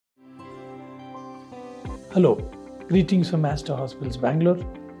Hello, greetings from Aster Hospitals, Bangalore.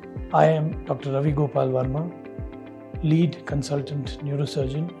 I am Dr. Ravi Gopal Varma, Lead Consultant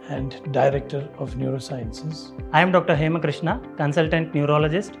Neurosurgeon and Director of Neurosciences. I am Dr. Hema Krishna, Consultant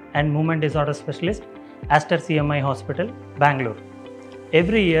Neurologist and Movement Disorders Specialist, Aster CMI Hospital, Bangalore.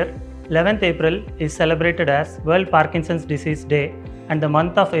 Every year, 11th April is celebrated as World Parkinson's Disease Day, and the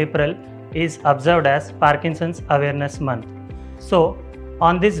month of April is observed as Parkinson's Awareness Month. So,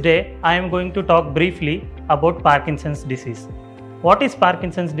 on this day, I am going to talk briefly about Parkinson's disease. What is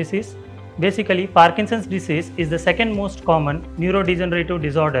Parkinson's disease? Basically, Parkinson's disease is the second most common neurodegenerative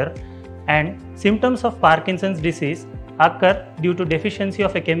disorder, and symptoms of Parkinson's disease occur due to deficiency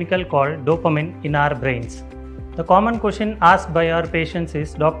of a chemical called dopamine in our brains. The common question asked by our patients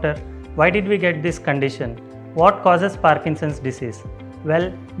is, Doctor, why did we get this condition? What causes Parkinson's disease?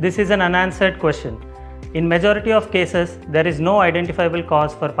 Well, this is an unanswered question. In majority of cases, there is no identifiable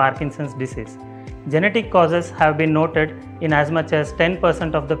cause for Parkinson's disease. Genetic causes have been noted in as much as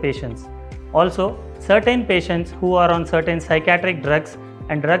 10% of the patients. Also, certain patients who are on certain psychiatric drugs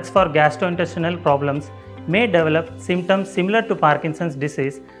and drugs for gastrointestinal problems may develop symptoms similar to Parkinson's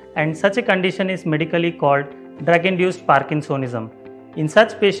disease, and such a condition is medically called drug-induced Parkinsonism. In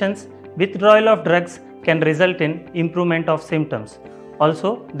such patients, withdrawal of drugs can result in improvement of symptoms.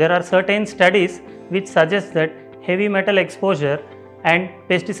 Also, there are certain studies which suggest that heavy metal exposure and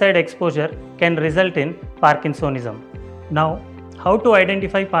pesticide exposure can result in Parkinsonism. Now, how to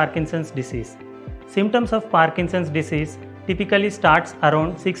identify Parkinson's disease? Symptoms of Parkinson's disease typically starts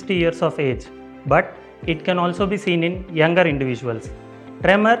around 60 years of age, but it can also be seen in younger individuals.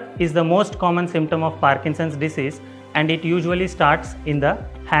 Tremor is the most common symptom of Parkinson's disease, and it usually starts in the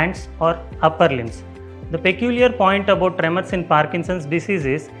hands or upper limbs. The peculiar point about tremors in Parkinson's disease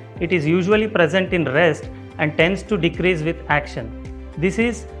is it is usually present in rest and tends to decrease with action. This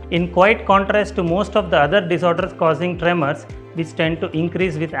is in quite contrast to most of the other disorders causing tremors, which tend to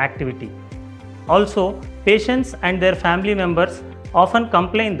increase with activity. Also, patients and their family members often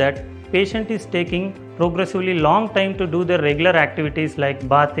complain that patient is taking progressively long time to do their regular activities like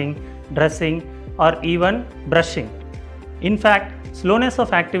bathing, dressing, or even brushing. In fact, slowness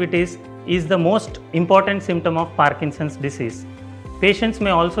of activities is the most important symptom of Parkinson's disease. Patients may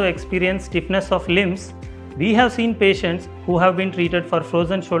also experience stiffness of limbs. We have seen patients who have been treated for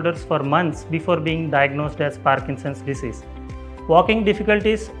frozen shoulders for months before being diagnosed as Parkinson's disease. Walking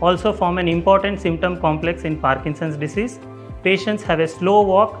difficulties also form an important symptom complex in Parkinson's disease. Patients have a slow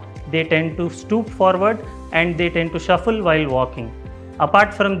walk, they tend to stoop forward, and they tend to shuffle while walking.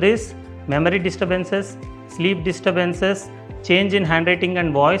 Apart from this, memory disturbances, sleep disturbances, change in handwriting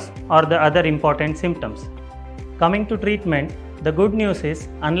and voice are the other important symptoms. Coming to treatment, the good news is,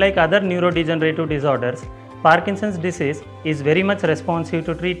 unlike other neurodegenerative disorders, Parkinson's disease is very much responsive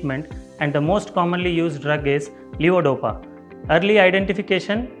to treatment, and the most commonly used drug is levodopa. Early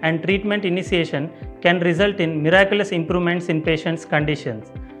identification and treatment initiation can result in miraculous improvements in patients'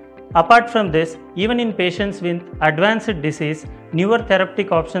 conditions. Apart from this, even in patients with advanced disease, newer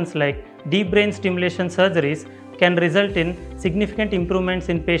therapeutic options like deep brain stimulation surgeries can result in significant improvements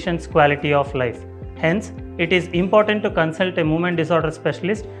in patients' quality of life. Hence, it is important to consult a movement disorder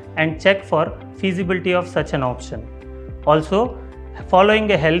specialist and check for feasibility of such an option. Also,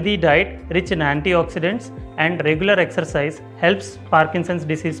 following a healthy diet rich in antioxidants and regular exercise helps Parkinson's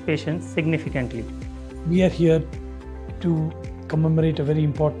disease patients significantly. We are here to commemorate a very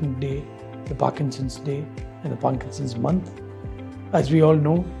important day, the Parkinson's Day and the Parkinson's Month. As we all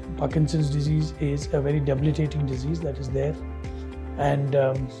know, Parkinson's disease is a very debilitating disease that is there, and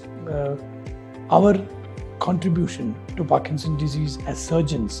our contribution to Parkinson's disease as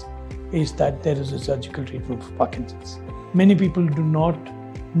surgeons is that there is a surgical treatment for Parkinson's. Many people do not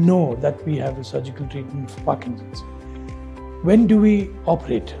know that we have a surgical treatment for Parkinson's. When do we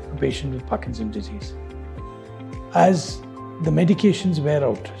operate a patient with Parkinson's disease? As the medications wear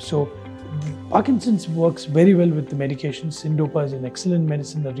out. So Parkinson's works very well with the medications. Syndopa is an excellent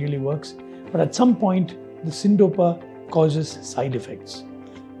medicine that really works. But at some point, the Syndopa causes side effects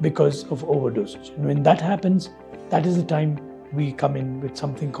because of overdosage. And when that happens, that is the time we come in with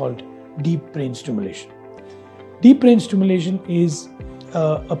something called deep brain stimulation. Deep brain stimulation is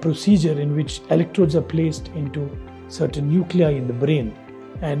a procedure in which electrodes are placed into certain nuclei in the brain.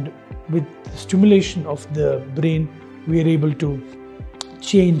 And with the stimulation of the brain, we are able to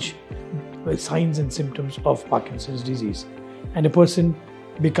change signs and symptoms of Parkinson's disease. And a person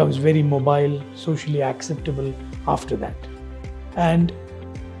becomes very mobile, socially acceptable after that.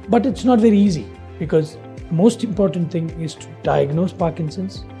 But it's not very easy, because the most important thing is to diagnose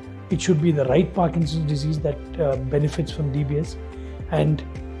Parkinson's. It should be the right Parkinson's disease that benefits from DBS, and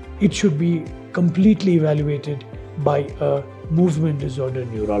it should be completely evaluated by a movement disorder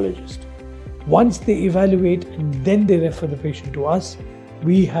neurologist. Once they evaluate and then they refer the patient to us,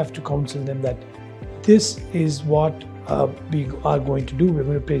 we have to counsel them that this is what we are going to do. We're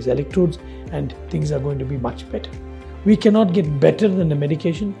going to place electrodes and things are going to be much better. We cannot get better than the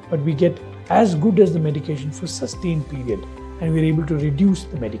medication, but we get as good as the medication for sustained period, and we're able to reduce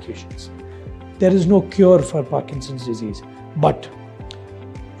the medications. There is no cure for Parkinson's disease, but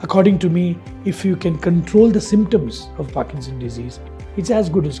according to me, if you can control the symptoms of Parkinson's disease, it's as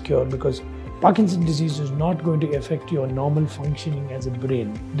good as cure, because Parkinson's disease is not going to affect your normal functioning as a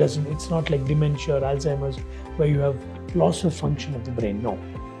brain. It's not like dementia or Alzheimer's where you have loss of function of the brain. No,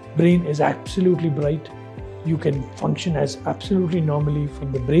 brain is absolutely bright. You can function as absolutely normally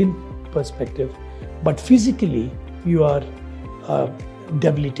from the brain perspective, but physically you are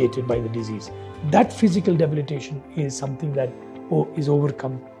debilitated by the disease. That physical debilitation is something that is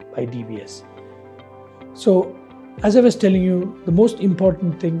overcome by DBS. So, as I was telling you, the most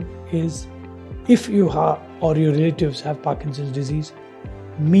important thing is, if you have or your relatives have Parkinson's disease,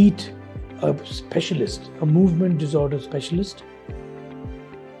 meet a specialist, a movement disorder specialist.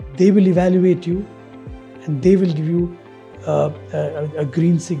 They will evaluate you and they will give you a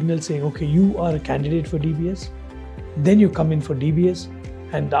green signal saying, okay, you are a candidate for DBS. Then you come in for DBS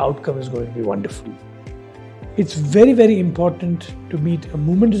and the outcome is going to be wonderful. It's very, very important to meet a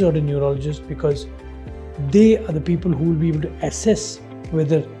movement disorder neurologist, because they are the people who will be able to assess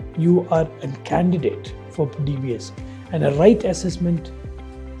whether you are a candidate for DBS, and a right assessment,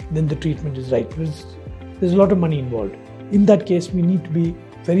 then the treatment is right. Because there's a lot of money involved. In that case, we need to be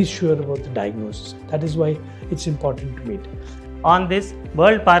very sure about the diagnosis. That is why it's important to meet. On this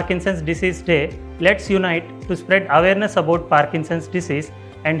World Parkinson's Disease Day, let's unite to spread awareness about Parkinson's disease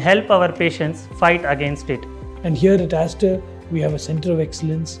and help our patients fight against it. And here at Aster, we have a Center of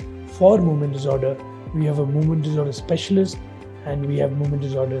Excellence for movement disorder. We have a movement disorder specialist, and we have movement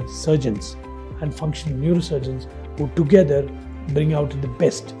disorder surgeons and functional neurosurgeons who together bring out the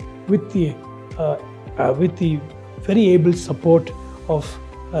best with the very able support of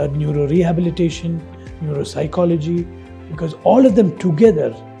neurorehabilitation, neuropsychology, because all of them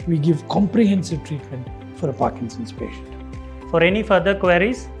together we give comprehensive treatment for a Parkinson's patient. For any further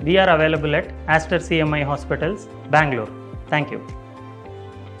queries, we are available at Aster CMI Hospitals, Bangalore. Thank you.